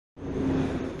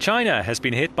China has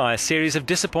been hit by a series of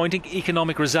disappointing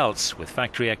economic results, with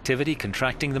factory activity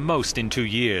contracting the most in 2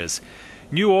 years.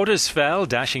 New orders fell,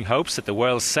 dashing hopes that the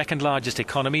world's second-largest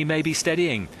economy may be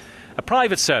steadying. A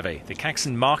private survey, the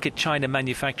Caixin Markit China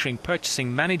Manufacturing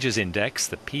Purchasing Managers Index,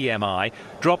 the PMI,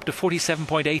 dropped to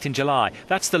 47.8 in July.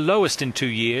 That's the lowest in 2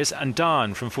 years and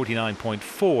down from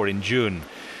 49.4 in June.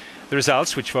 The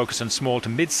results, which focus on small to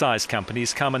mid-sized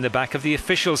companies, come on the back of the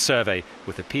official survey,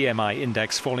 with the PMI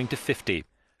index falling to 50.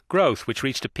 Growth, which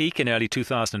reached a peak in early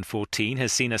 2014,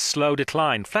 has seen a slow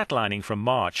decline, flatlining from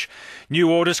March.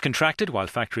 New orders contracted while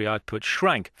factory output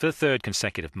shrank for the third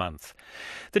consecutive month.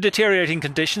 The deteriorating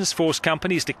conditions forced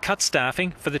companies to cut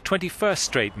staffing for the 21st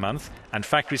straight month, and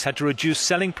factories had to reduce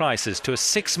selling prices to a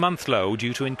 6-month low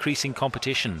due to increasing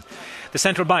competition. The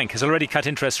central bank has already cut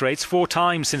interest rates 4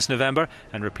 times since November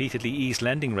and repeatedly eased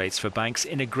lending rates for banks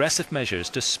in aggressive measures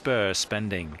to spur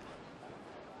spending.